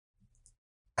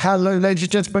Hello, ladies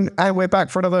and gentlemen, and we're back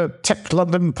for another Tech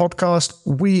London podcast.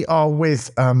 We are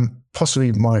with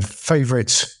possibly my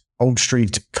favourite Old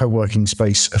Street co-working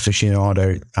space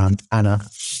aficionado, Anna,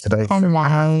 today.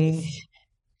 Hello.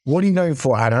 What are you known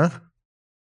for, Anna?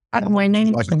 What am I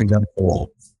known for?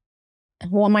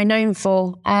 What am I known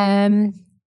for? I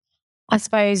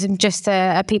suppose I'm just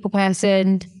a people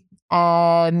person,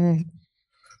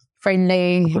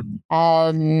 friendly,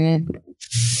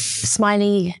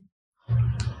 smiley.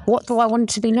 What do I want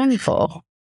to be known for?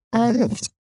 I'm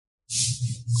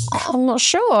not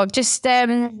sure. Just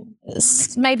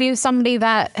maybe somebody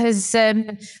that has, I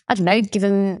don't know,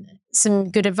 given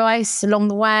some good advice along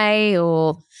the way,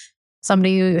 or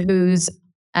somebody who's,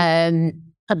 I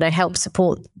don't know, helped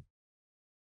support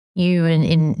you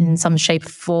in some shape or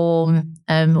form,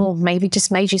 or maybe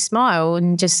just made you smile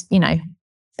and just,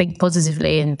 think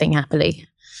positively and think happily.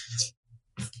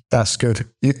 That's good.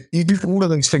 You do all of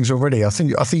those things already. I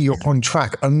think you're on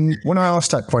track. And when I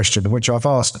asked that question, which I've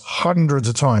asked hundreds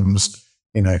of times,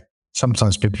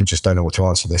 sometimes people just don't know what to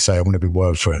answer. They say, I want to be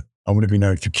world for it. I want to be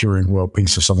known for curing world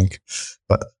peace or something.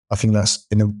 But I think that's,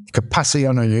 in the capacity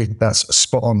I know you, that's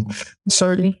spot on.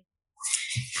 So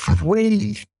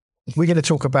we're going to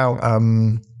talk about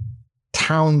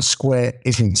TownSq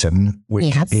Islington,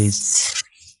 which is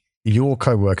your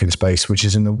co-working space, which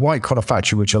is in the White Collar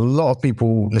Factory, which a lot of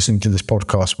people listening to this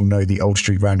podcast will know the Old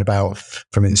Street roundabout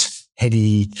from its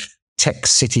heady tech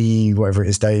city, whatever it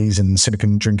is, days and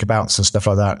Silicon drinkabouts and stuff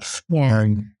like that. Yeah.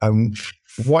 And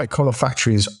White Collar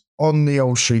Factory is on the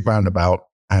Old Street roundabout.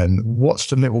 And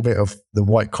what's the little bit of the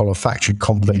White Collar Factory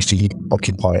complex do you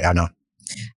occupy, Anna?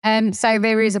 So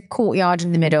there is a courtyard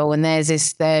in the middle, and there's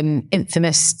this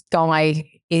infamous guy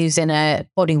who's in a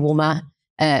body warmer,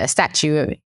 a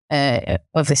statue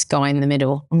of this guy in the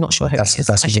middle. I'm not sure who it is.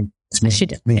 I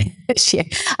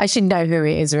should know who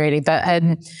it is, really. But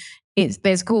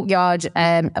there's a courtyard.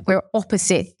 We're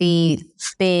opposite the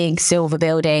big silver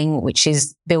building, which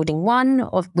is building 1,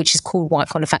 which is called White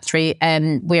Collar Factory.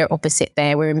 We're opposite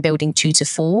there. We're in building 2 to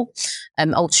 4,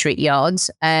 Old Street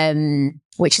Yards,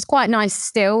 which is quite nice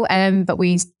still. But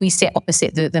we sit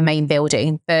opposite the main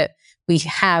building. But we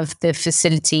have the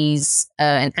facilities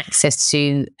and access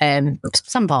to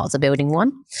some parts of building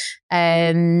 1,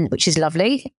 which is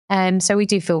lovely. So we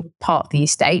do feel part of the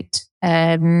estate.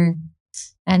 And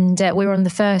we're on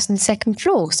the first and second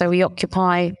floor. So we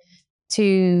occupy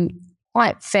 2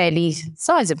 quite fairly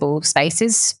sizable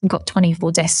spaces. We've got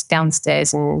 24 desks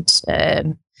downstairs and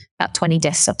about 20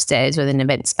 desks upstairs with an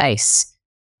event space.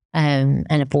 And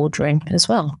a boardroom as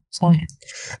well.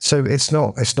 So it's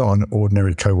not an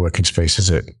ordinary co-working space, is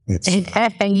it?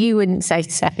 You wouldn't say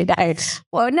so, no.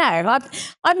 Well, no,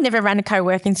 I've never ran a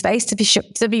co-working space to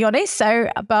be honest. So,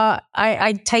 but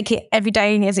I take it every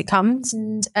day as it comes,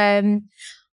 and I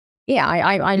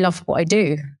love what I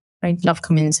do. I love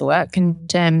coming into work, and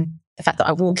the fact that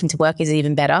I walk into work is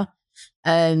even better.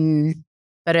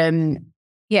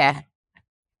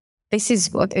 This is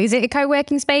it a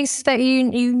co-working space that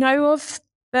you know of,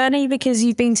 Bernie, because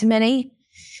you've been to many?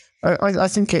 I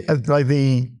think it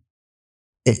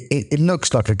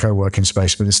looks like a co-working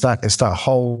space, but it's that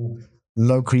whole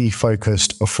locally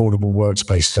focused, affordable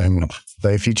workspace thing.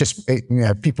 That if you just,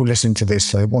 people listening to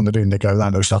this, they want to do and they go,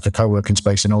 that looks like a co-working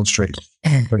space in Old Street.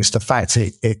 But it's the fact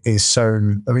it is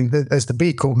so, there's the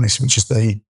B Corpus, which is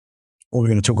what we're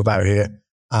going to talk about here.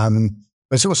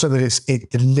 But it's also that it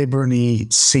deliberately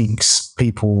seeks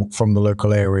people from the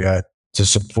local area to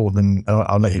support them.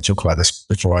 I'll let you talk about this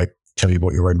before I tell you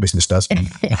what your own business does.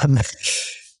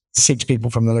 Seeks people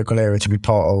from the local area to be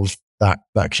part of that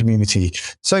community.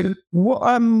 So, what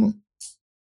can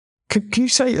you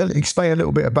explain a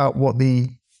little bit about what the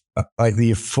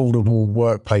affordable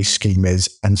workplace scheme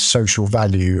is and social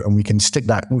value? And we can stick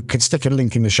a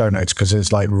link in the show notes because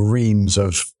there's reams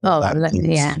of that.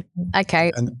 Yeah.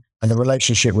 Okay. And the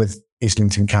relationship with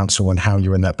Islington Council and how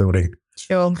you're in that building.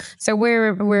 Sure. So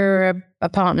we're a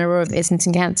partner of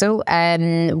Islington Council,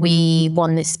 and we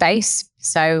won this space.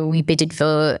 So we bidded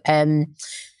for. Like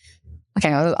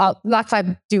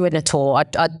I do in a tour,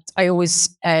 I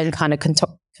always kind of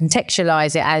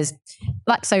contextualize it as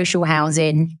like social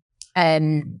housing.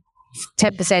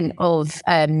 10% of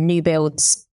new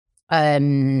builds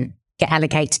get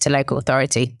allocated to local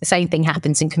authority. The same thing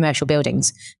happens in commercial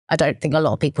buildings. I don't think a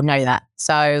lot of people know that.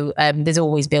 So there's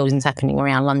always buildings happening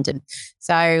around London.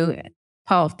 So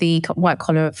part of the White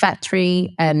Collar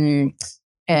Factory,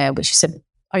 which is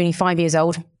only 5 years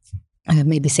old,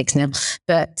 maybe 6 now,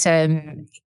 but some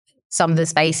of the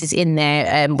spaces in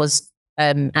there was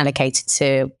allocated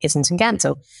to Islington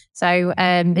Council. So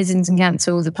Islington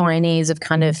Council, the pioneers of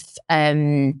kind of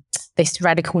the this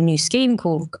radical new scheme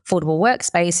called affordable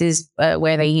workspaces,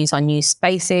 where they use unused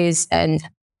spaces and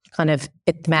kind of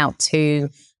bid them out to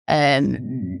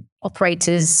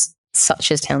operators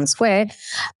such as TownSq,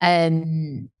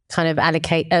 kind of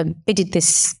bidded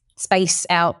this space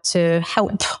out to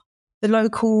help the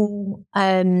local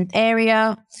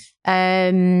area,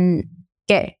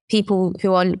 get people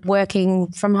who are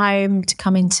working from home to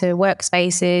come into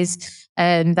workspaces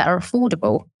that are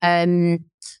affordable.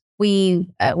 We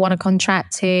won a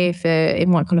contract here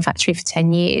in White Collar Factory for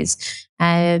 10 years.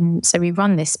 So we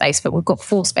run this space, but we've got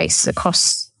 4 spaces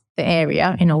across the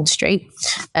area in Old Street,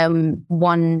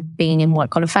 one being in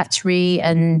White Collar Factory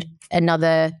and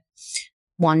another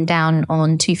one down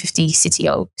on 250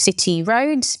 City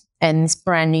Road, and this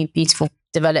brand new beautiful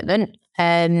development,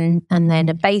 and then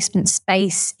a basement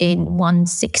space in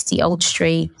 160 Old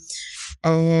Street,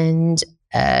 and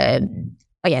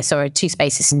 2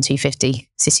 spaces in 250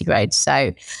 City Road.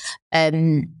 So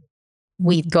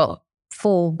we've got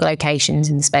 4 locations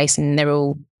in the space, and they're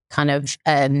all kind of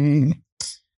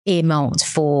earmarked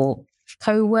for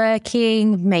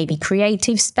co-working, maybe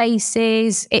creative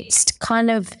spaces. It's kind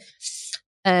of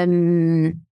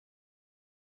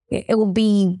it will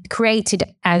be created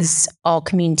as our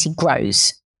community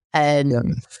grows. They're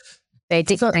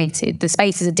dictated. The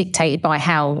spaces are dictated by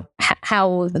how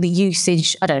the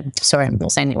usage. Sorry, I'm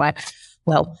not saying it right.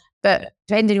 Well, but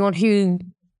depending on who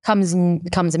comes and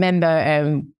becomes a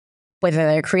member, whether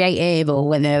they're creative or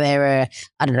whether they're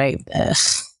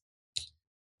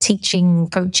teaching,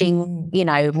 coaching,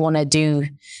 want to do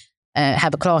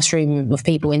have a classroom of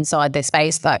people inside their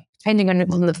space. Like depending on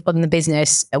the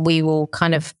business, we will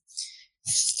kind of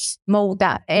mold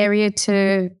that area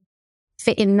to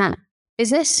fit in that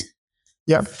business.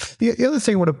 Yeah. The other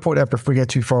thing I want to point out before we get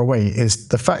too far away is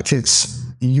the fact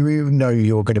you're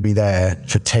going to be there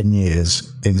for 10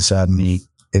 years is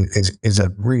a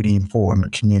really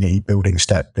important community building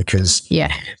step, because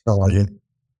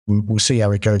we'll see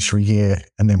how it goes for a year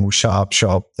and then we'll shut up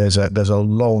shop. There's a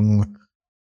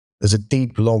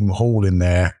deep, long haul in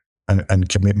there and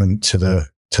commitment to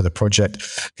the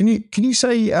project. Can you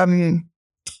say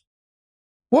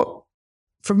what,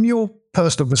 from your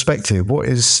personal perspective, what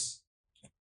is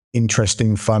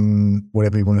interesting, fun,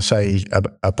 whatever you want to say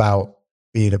about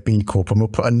being a B Corp? And we'll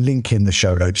put a link in the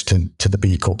show notes to the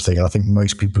B Corp thing. I think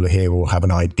most people here will have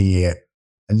an idea,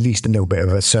 at least a little bit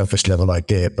of a surface level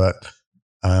idea. But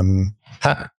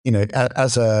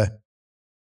as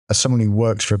someone who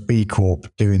works for a B Corp,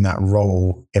 doing that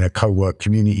role in a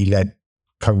community-led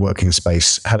co-working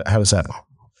space, how does that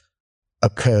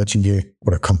occur to you?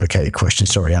 What a complicated question.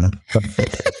 Sorry, Anna. Okay.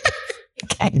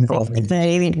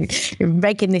 You're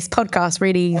making this podcast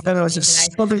really. I was just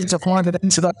struggling to find an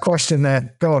answer to that question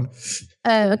there. Go on.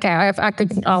 Okay,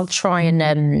 I'll try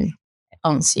and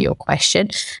answer your question,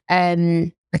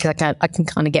 because I can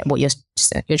kind of get what you're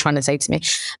trying to say to me.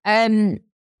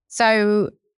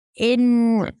 So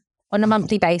on a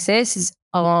monthly basis,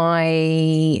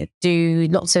 I do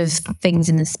lots of things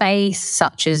in the space,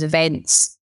 such as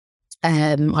events.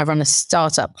 I run a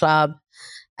startup club.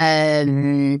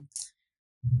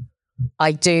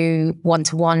 I do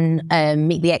one-to-one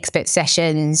meet the expert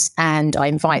sessions, and I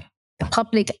invite the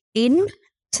public in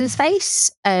to the space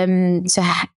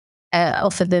to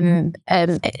offer them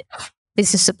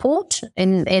business support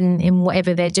in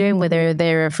whatever they're doing, whether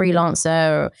they're a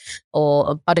freelancer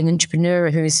or a budding entrepreneur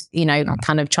who's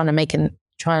kind of trying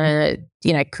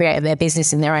to create their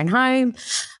business in their own home,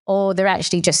 or they're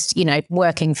actually just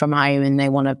working from home and they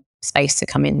want a space to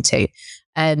come into.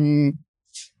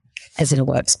 As in a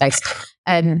workspace.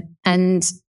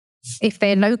 And if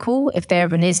they're local, if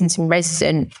they're an Islington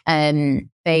resident,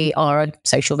 they are a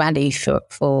social value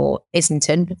for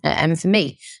Islington and for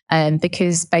me,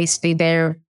 because basically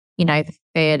they're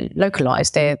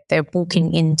localised. They're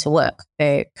walking into work.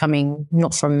 They're not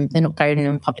going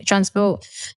on public transport.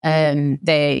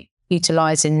 They're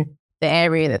utilising the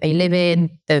area that they live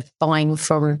in. They're buying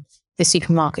from the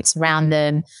supermarkets around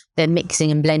them. They're mixing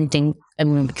and blending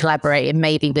and collaborating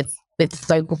maybe with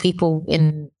local people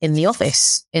in the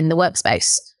office, in the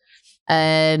workspace.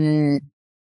 And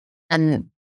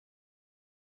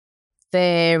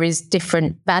there is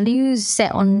different values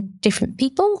set on different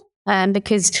people,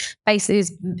 because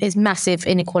basically there's massive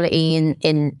inequality in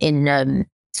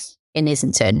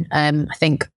Islington. I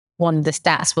think one of the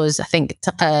stats was,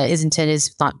 Islington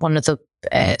is like one of the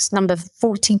it's number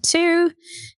 42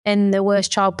 in the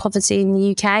worst child poverty in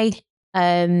the UK.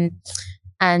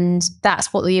 And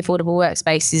that's what the affordable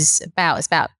workspace is about. It's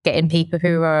about getting people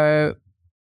who are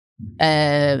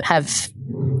have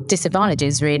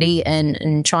disadvantages, really,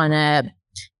 and trying to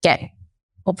get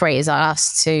operators like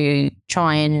us to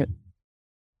try and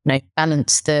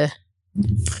balance the.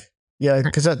 Yeah,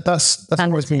 because that's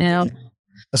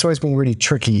always been really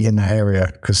tricky in that area.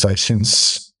 Because like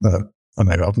since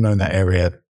I've known that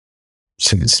area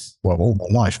since all my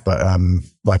life, but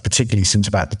like particularly since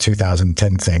about the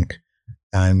 2010 thing,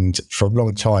 and for a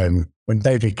long time when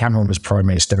David Cameron was Prime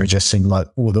Minister, it just seemed like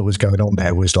all that was going on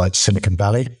there was like Silicon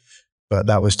Valley, but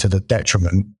that was to the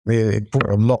detriment. It brought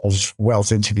a lot of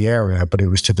wealth into the area, but it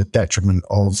was to the detriment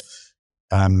of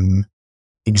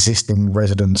existing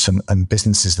residents and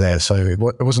businesses there. So it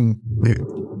wasn't.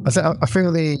 I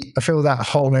feel that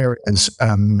whole area has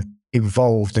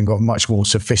evolved and got much more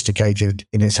sophisticated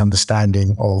in its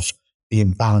understanding of the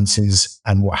imbalances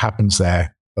and what happens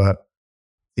there. But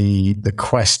the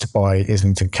quest by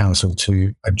Islington Council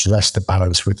to address the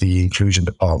balance with the inclusion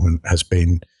department has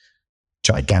been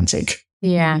gigantic.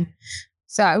 Yeah.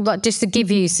 So, just to give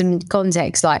you some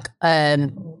context, like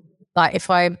if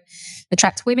I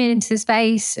attract women into the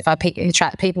space, if I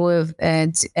attract people with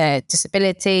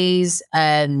disabilities,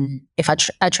 if I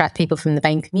attract people from the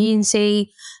BAME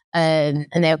community, and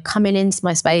they're coming into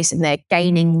my space and they're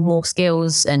gaining more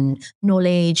skills and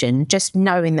knowledge, and just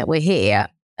knowing that we're here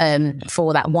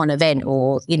for that one event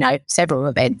or several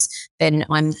events, then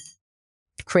I'm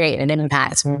creating an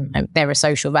impact and they're a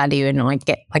social value, and I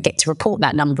get to report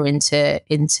that number into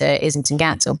Islington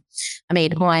Council. I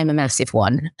mean, I am a massive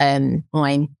one. I'm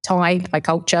Thai by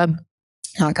culture,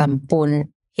 like I'm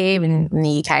born here in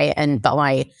the UK, but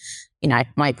my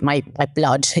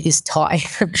blood is Thai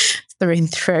through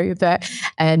and through. But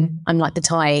I'm like the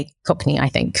Thai Cockney, I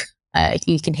think.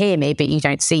 You can hear me, but you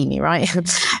don't see me, right?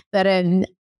 But I'm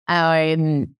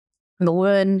a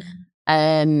woman.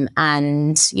 And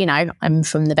I'm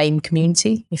from the BAME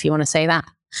community, if you want to say that.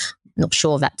 Not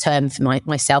sure of that term for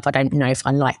myself. I don't know if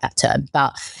I like that term,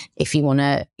 but if you want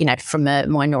to, from a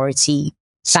minority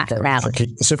background.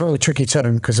 It's a very tricky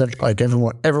term because like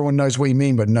everyone knows what you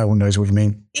mean, but no one knows what you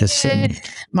mean.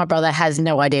 My brother has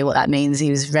no idea what that means. He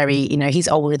was very, he's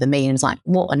older than me, and was like,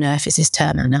 "What on earth is this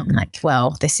term?" And I'm like,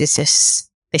 "Well, this is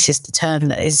the term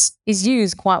that is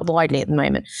used quite widely at the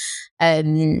moment."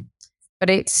 But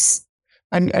it's.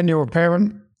 And you're a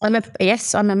parent?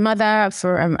 Yes, I'm a mother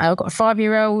for. I've got a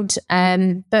 5-year-old.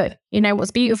 But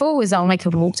what's beautiful is I'll make her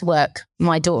walk to work.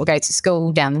 My daughter goes to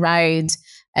school down the road.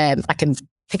 I can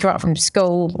pick her up from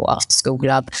school or after school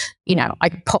club. I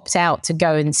popped out to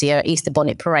go and see her Easter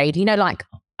bonnet parade. Like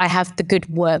I have the good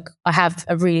work. I have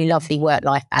a really lovely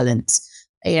work-life balance.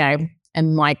 And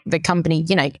the company,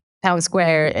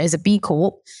 TownSq is a B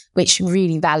Corp, which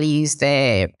really values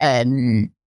their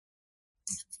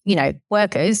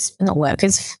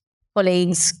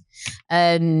colleagues,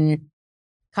 kind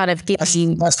of gives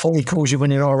you. That's what he calls you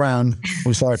when you're not around.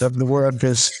 We'll start the word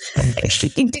because I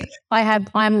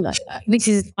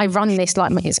run this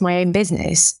like it's my own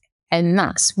business, and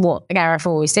that's what Gareth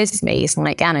always says to me. It's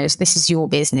like, Anna, this is your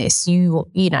business. You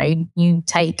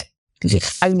take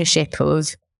ownership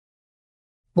of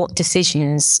what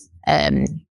decisions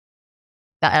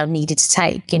that are needed to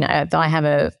take. I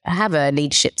have a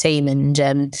leadership team, and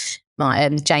my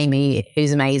Jamie,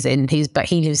 who's amazing, but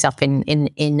he lives up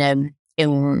in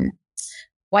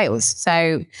Wales.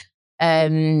 So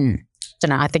don't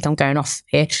know. I think I'm going off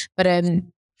here, but I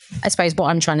suppose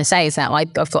what I'm trying to say is that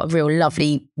I've got a real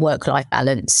lovely work-life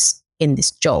balance in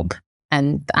this job,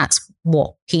 and that's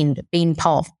what being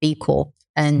part of B Corp,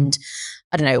 and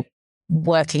I don't know,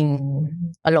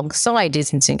 working alongside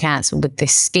Islington Council with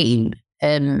this scheme.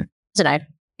 I don't know,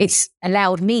 it's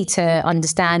allowed me to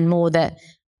understand more that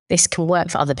this can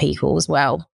work for other people as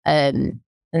well. And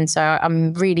so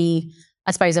I'm a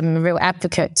real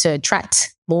advocate to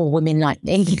attract more women like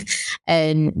me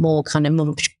and more kind of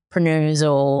entrepreneurs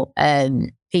or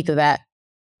people that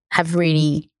have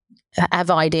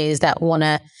ideas that want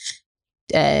to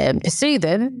pursue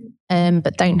them,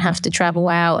 but don't have to travel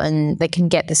out, and they can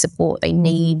get the support they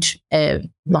need,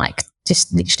 like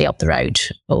just literally up the road.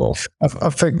 Or I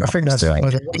think that's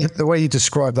the way you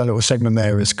describe that little segment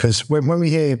there is because when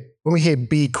we hear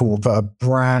B Corp at a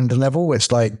brand level,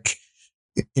 it's like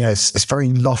it's very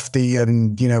lofty,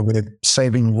 and we're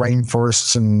saving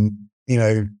rainforests and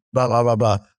blah blah blah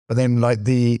blah. But then like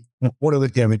one of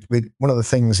the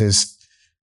things is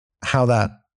how that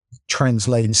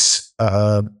translates.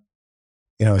 I'm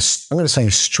going to say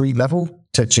street level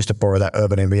to borrow that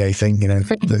urban MBA thing.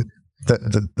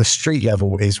 The street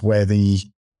level is where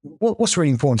what's really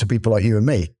important to people like you and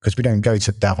me, because we don't go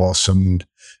to Davos and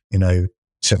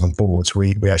sit on boards.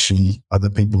 We actually are the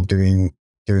people doing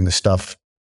the stuff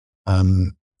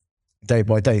day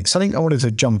by day. Something I wanted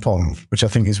to jump on, which I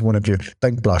think is one of your,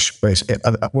 don't blush, but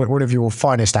one of your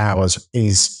finest hours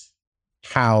is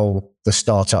how the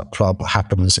startup club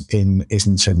happens in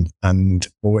Islington, and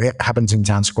it happens in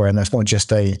Town Square. And that's not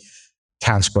just a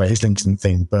Town Square Islington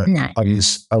thing, but No.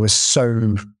 I was so,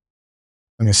 I'm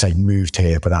going to say moved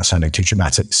here, but that sounded too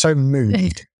dramatic. So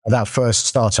moved at that first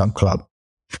startup club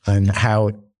and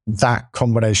how that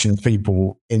combination of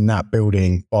people in that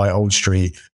building by Old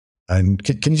Street. And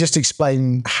can you just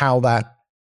explain how that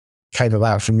came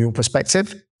about from your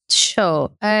perspective? Sure.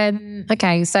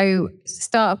 Okay, so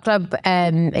Startup Club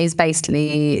is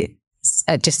basically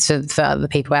just for other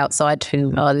people outside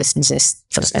who are listening to this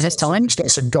for the first time. Just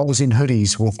get some goals in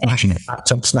hoodies or flashing it at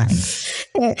some snack.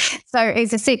 So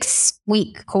it's a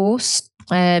 6-week course.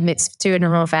 It's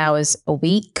 2.5 hours a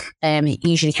week. It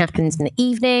usually happens in the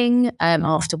evening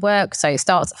after work. So it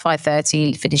starts at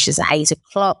 5:30, finishes at 8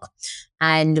 o'clock.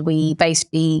 And we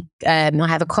basically, I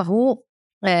have a cohort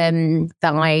that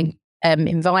I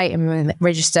invite and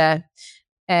register.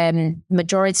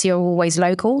 Majority are always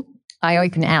local. I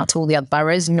open it out to all the other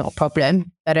boroughs, not a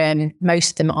problem. But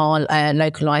most of them are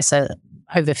localised. So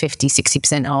over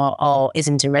 50-60% are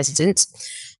Islington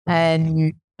residents.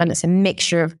 And it's a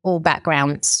mixture of all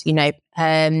backgrounds, you know.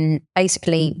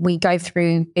 Basically, we go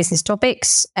through business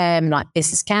topics like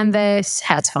business canvas,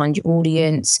 how to find your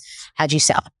audience, how do you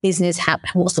set up a business,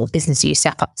 what sort of business do you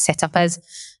set up as.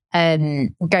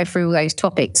 We'll go through all those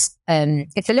topics.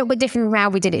 It's a little bit different from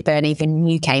how we did it, Bernie, when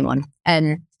you came on.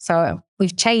 So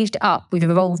we've changed it up. We've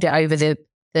evolved it over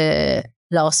the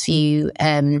last year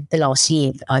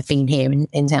that I've been here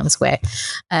in Town Square.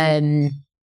 I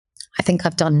think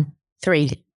I've done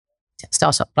 3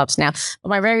 startup clubs now. But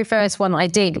my very first one I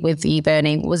did with you,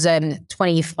 Bernie, was 20.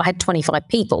 I had 25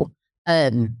 people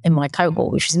in my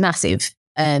cohort, which was massive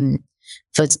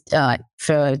for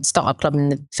a startup club in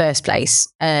the first place.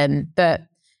 But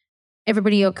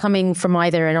everybody are coming from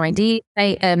either an idea.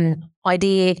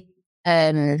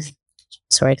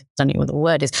 Sorry, I don't know what the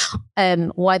word is.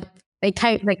 Why they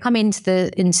come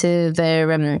into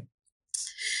their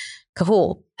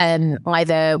cohort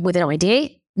either with an idea,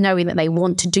 knowing that they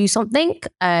want to do something,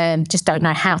 just don't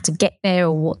know how to get there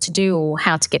or what to do or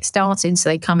how to get started. So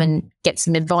they come and get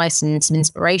some advice and some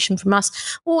inspiration from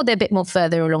us, or they're a bit more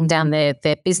further along down their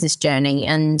business journey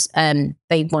and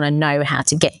they want to know how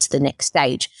to get to the next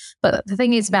stage. But the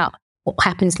thing is about what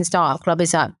happens in the Startup Club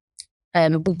is that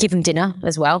we give them dinner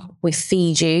as well. We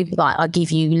feed you, like I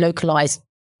give you localised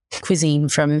cuisine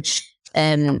from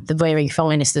the very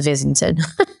finest of Islington.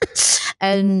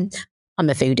 I'm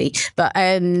a foodie, but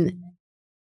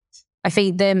I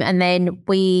feed them and then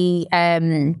we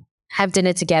have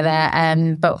dinner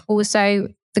together. But also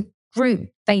the group,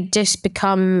 they just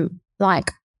become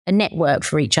like a network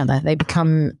for each other. They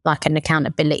become like an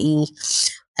accountability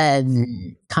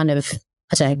kind of,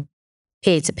 I don't know,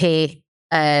 peer-to-peer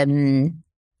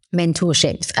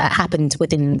mentorship that happens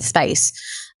within the space.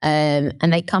 And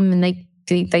they come and they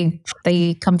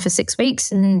come for 6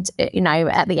 weeks, and you know,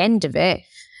 at the end of it,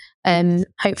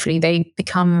 hopefully they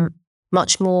become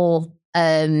much more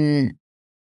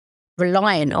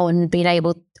reliant on being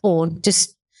able, or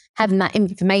just having that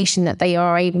information that they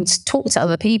are able to talk to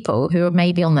other people who are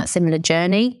maybe on that similar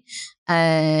journey,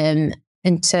 and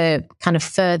to kind of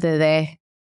further their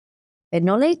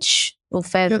knowledge or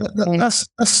further. Yeah,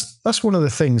 that's one of the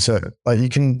things that, like, you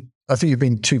can. I think you've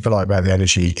been too polite about the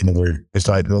energy in the room. It's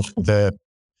like the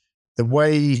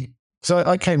way. So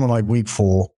I came on like week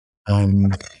 4,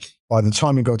 and by the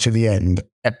time we got to the end,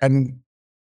 and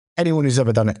anyone who's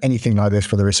ever done anything like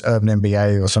this, whether it's Urban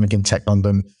MBA or something in Tech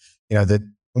London, you know that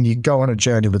when you go on a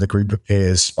journey with a group of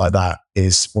peers like that,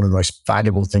 is one of the most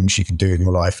valuable things you can do in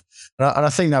your life. And I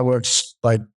think that works.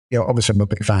 Like, you know, obviously I'm a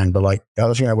big fan, but like I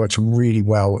think that works really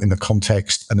well in the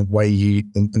context and the way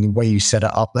you set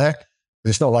it up there.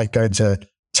 It's not like going to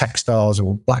Techstars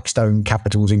or Blackstone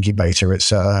Capital's incubator.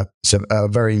 It's a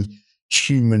very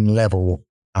human level.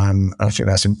 I think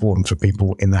that's important for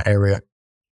people in that area.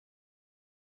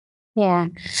 Yeah.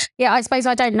 I suppose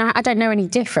I don't know any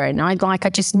different. I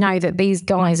just know that these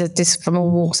guys are just from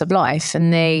all walks of life,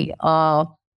 and they are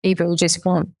people who just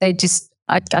want. They just.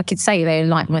 I could say they're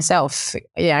like myself,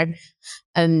 you know,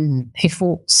 who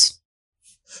thoughts.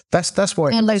 That's why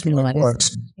it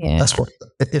works. Yeah. That's what,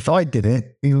 if I did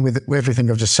it, even with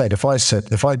everything I've just said, if I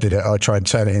did it, I'd try and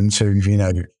turn it into, you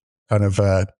know, kind of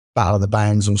Battle of the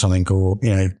Bands or something, or,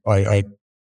 you know,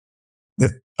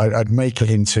 I'd make it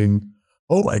into,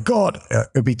 oh my God,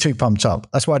 it'd be too pumped up.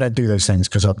 That's why I don't do those things,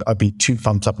 because I'd be too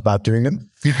pumped up about doing them.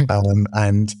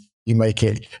 And you make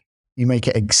it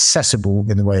accessible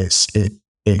in the way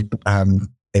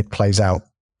it plays out.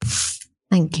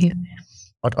 Thank you.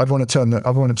 I'd want to turn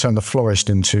the florist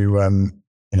into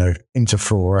into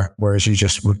flora, whereas you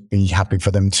just would be happy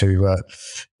for them to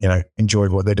enjoy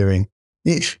what they're doing.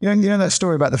 You know that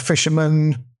story about the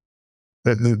fisherman,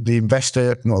 the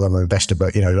investor, not the investor,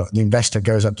 but the investor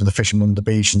goes up to the fisherman on the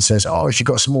beach and says, "Oh, if you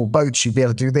got some more boats, you'd be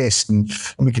able to do this, and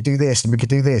we could do this, and we could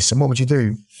do this, and what would you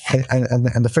do?"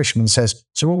 And the fisherman says,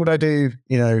 "So what would I do?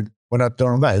 When I've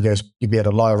done that?" He goes, "You'd be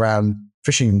able to lie around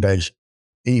fishing days,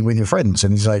 eating with your friends."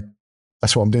 And he's like,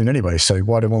 "That's what I'm doing anyway. So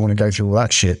why do I want to go through all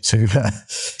that shit to do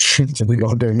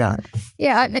what I'm doing now?"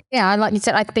 Yeah, like you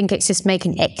said, I think it's just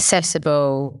making it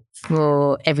accessible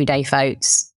for everyday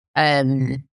folks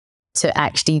to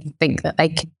actually think that they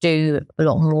could do a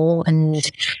lot more. And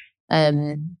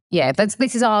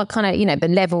this is our kind of the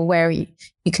level where you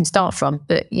can start from.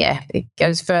 But yeah, it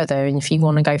goes further. And if you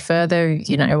want to go further,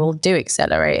 we'll do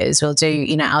accelerators, we'll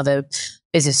do other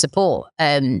business support.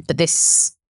 But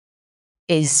this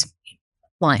is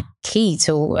like key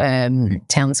to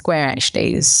TownSq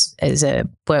actually as a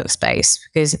workspace,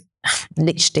 because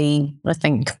literally I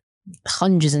think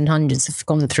hundreds and hundreds have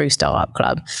gone through Startup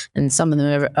Club, and some of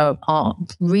them are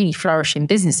really flourishing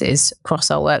businesses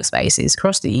across our workspaces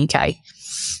across the UK.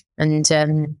 And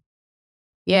I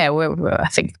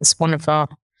think it's one of our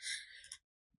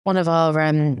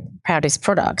proudest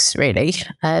products, really,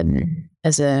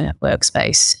 as a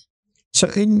workspace. So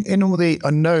in all the, I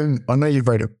know you've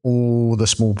read all the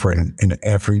small print in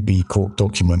every B Corp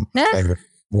document in the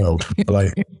world.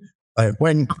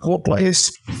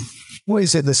 What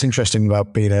is it that's interesting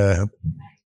about being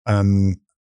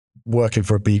working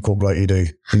for a B Corp like you do?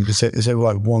 Is there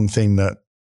like one thing that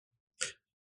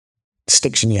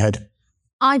sticks in your head?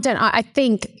 I don't. I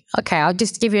think, okay, I'll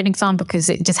just give you an example because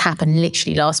it just happened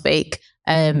literally last week.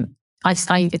 I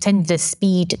attended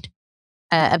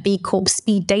a B Corp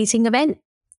speed dating event.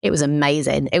 It was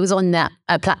amazing. It was on that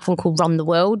platform called Run the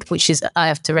World, which is, I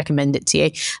have to recommend it to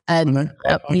you. Run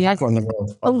the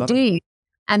World. Oh, do you?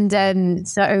 And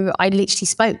so I literally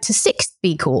spoke to 6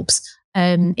 B Corps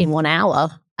in 1 hour.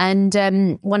 And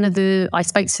I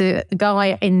spoke to a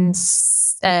guy in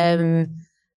South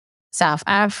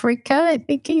Africa, I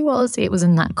think he was. It was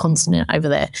in that continent over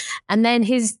there. And then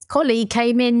his colleague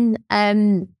came in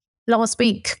last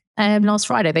week, last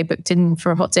Friday. They booked in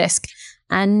for a hot desk.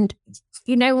 And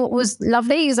you know what was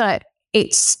lovely? Is like,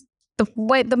 it's the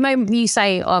moment you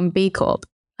say I'm B Corp,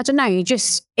 I don't know,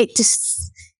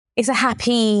 it's a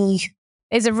happy,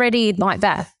 it's already like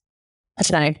that. I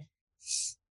don't know.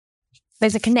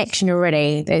 There's a connection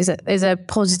already. There's a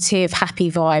positive, happy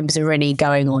vibes already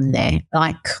going on there.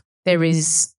 Like there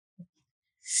is,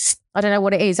 I don't know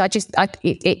what it is.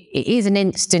 It is an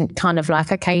instant kind of like,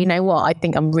 okay, you know what? I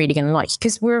think I'm really going to like you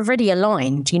because we're already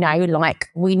aligned, like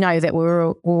we know that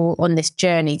we're all on this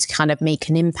journey to kind of make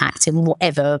an impact in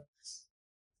whatever,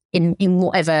 in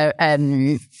whatever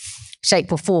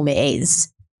shape or form it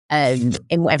is,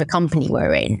 in whatever company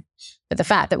we're in. But the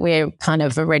fact that we're kind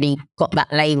of already got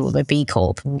that label, the B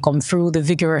Corp, and gone through all the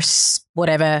vigorous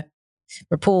whatever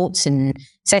reports and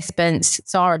assessments.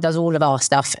 Sarah does all of our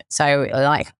stuff. So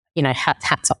like,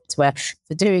 hats up to her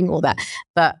for doing all that.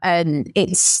 But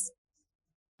it's,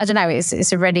 I don't know,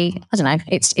 it's already, I don't know,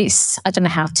 it's I don't know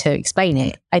how to explain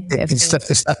it. It's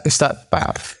that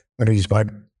bad. I'm going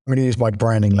to use my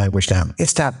branding language now.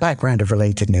 It's that background of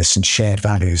relatedness and shared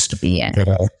values. Yeah.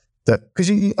 Because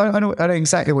I know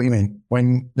exactly what you mean.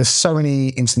 When there's so many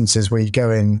instances where you go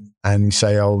in and you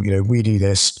say, "Oh, we do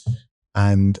this,"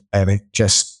 and it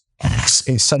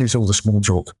saves all the small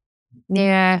talk.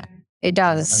 Yeah, it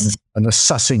does. And the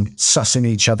sussing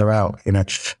each other out. And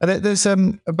there's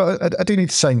but I do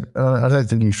need to say, I don't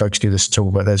think you folks do this at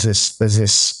all. But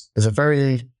there's a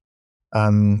very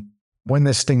when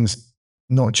there's things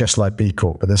not just like B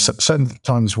Corp, but there's certain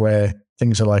times where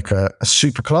things are like a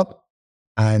super club.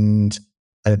 And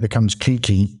it becomes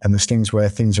kiki, and there's things where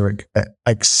things are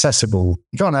accessible.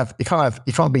 You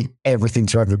can't be everything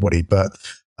to everybody. But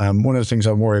one of the things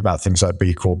I worry about things like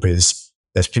B Corp is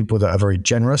there's people that are very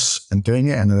generous and doing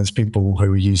it, and then there's people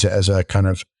who use it as a kind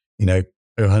of, oh,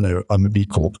 I know I'm a B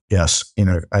Corp, yes,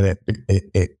 and it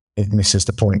misses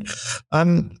the point.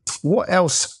 What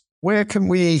else? Where can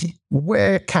we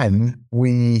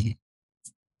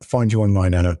find you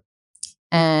online, Anna?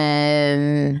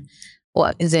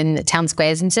 What is in TownSq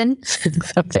Islington?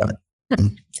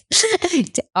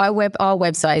 Our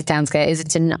website is TownSq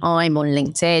Islington. I'm on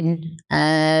LinkedIn,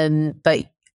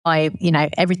 but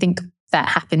everything that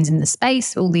happens in the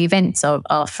space, all the events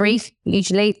are free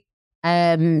usually.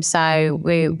 So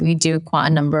we do quite a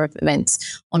number of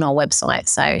events on our website.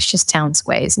 So it's just TownSq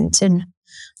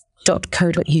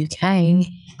Islington.co.uk.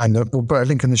 And we'll put a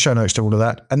link in the show notes to all of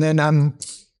that. And then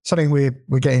something we're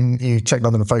getting you Tech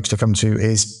London folks to come to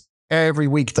is every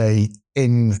weekday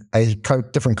in a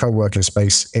different co-working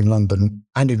space in London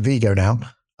and in Vigo now.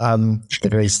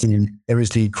 There is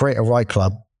the Create a Right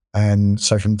Club. And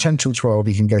so from 10 till 12,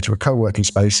 you can go to a co-working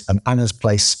space, and Anna's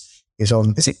place is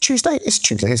on, is it Tuesday? It's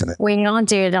Tuesday, isn't it? We are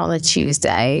doing it on a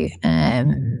Tuesday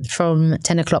from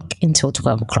 10 o'clock until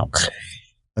 12 o'clock.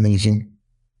 And then you can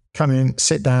come in,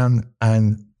 sit down,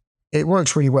 and it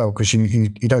works really well because you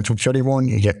don't talk to anyone.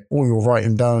 You get all your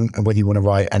writing done, and whether you want to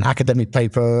write an academic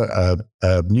paper,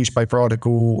 a newspaper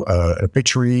article, an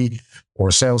obituary, or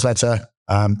a sales letter,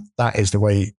 that is the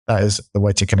way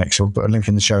to connect. So we'll put a link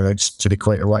in the show notes to the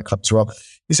Create a Right Club as well.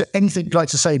 Is there anything you'd like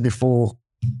to say before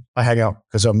I hang out?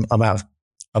 Because I'm out.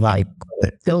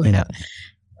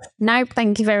 No,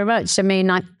 thank you very much. I mean,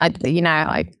 I've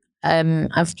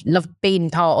loved being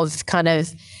part of kind of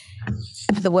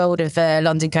the world of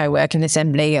London Co-working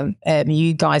Assembly.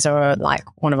 You guys are like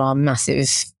one of our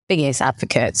biggest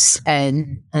advocates,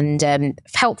 and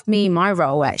helped me in my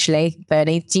role, actually.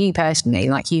 Bernie, to you personally,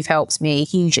 like, you've helped me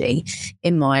hugely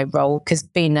in my role, because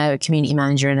being a community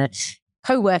manager in a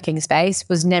co-working space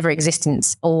was never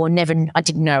existence, I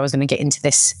didn't know I was going to get into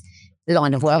this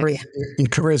line of work. Your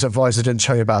careers advisor didn't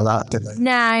tell you about that, did they?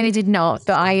 No, they did not.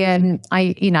 But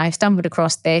I stumbled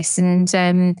across this, and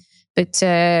as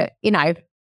a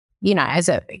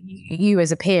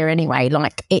peer anyway,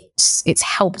 like it's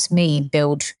helped me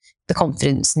build the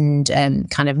confidence and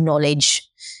kind of knowledge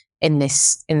in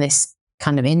this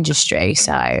kind of industry.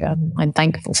 So I'm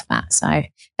thankful for that. So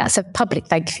that's a public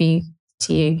thank you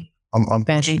to you.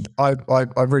 I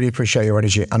really appreciate your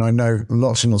energy, and I know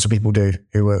lots and lots of people do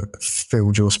who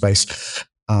filled your space.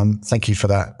 Thank you for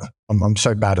that. I'm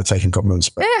so bad at taking compliments,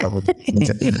 but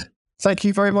thank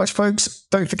you very much, folks.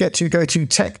 Don't forget to go to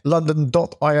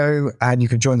techlondon.io and you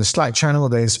can join the Slack channel.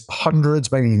 There's hundreds,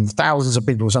 maybe thousands of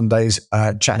people some days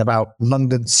chatting about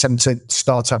London-centered,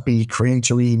 startup-y,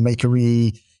 creatory,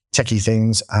 makery, techie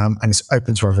things, and it's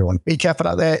open to everyone. Be careful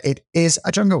out there. It is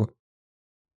a jungle.